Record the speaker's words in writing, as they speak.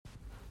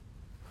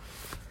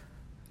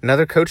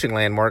Another coaching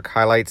landmark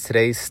highlights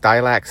today's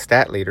Stylac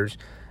stat leaders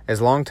as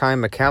longtime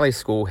McCallie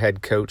School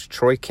head coach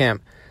Troy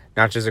Kemp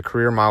notches a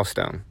career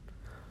milestone.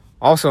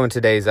 Also in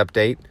today's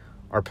update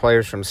are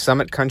players from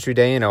Summit Country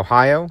Day in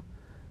Ohio,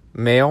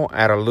 Mail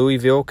out of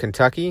Louisville,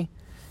 Kentucky,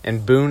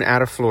 and Boone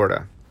out of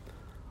Florida.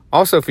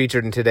 Also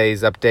featured in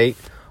today's update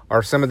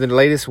are some of the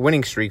latest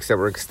winning streaks that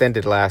were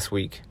extended last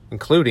week,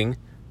 including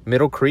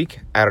Middle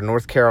Creek out of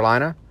North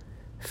Carolina,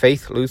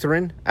 Faith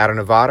Lutheran out of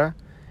Nevada,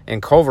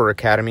 and Culver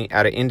Academy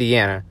out of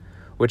Indiana,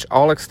 which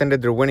all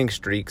extended their winning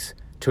streaks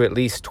to at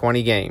least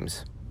 20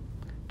 games.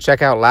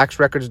 Check out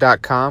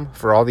laxrecords.com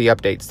for all the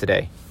updates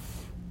today.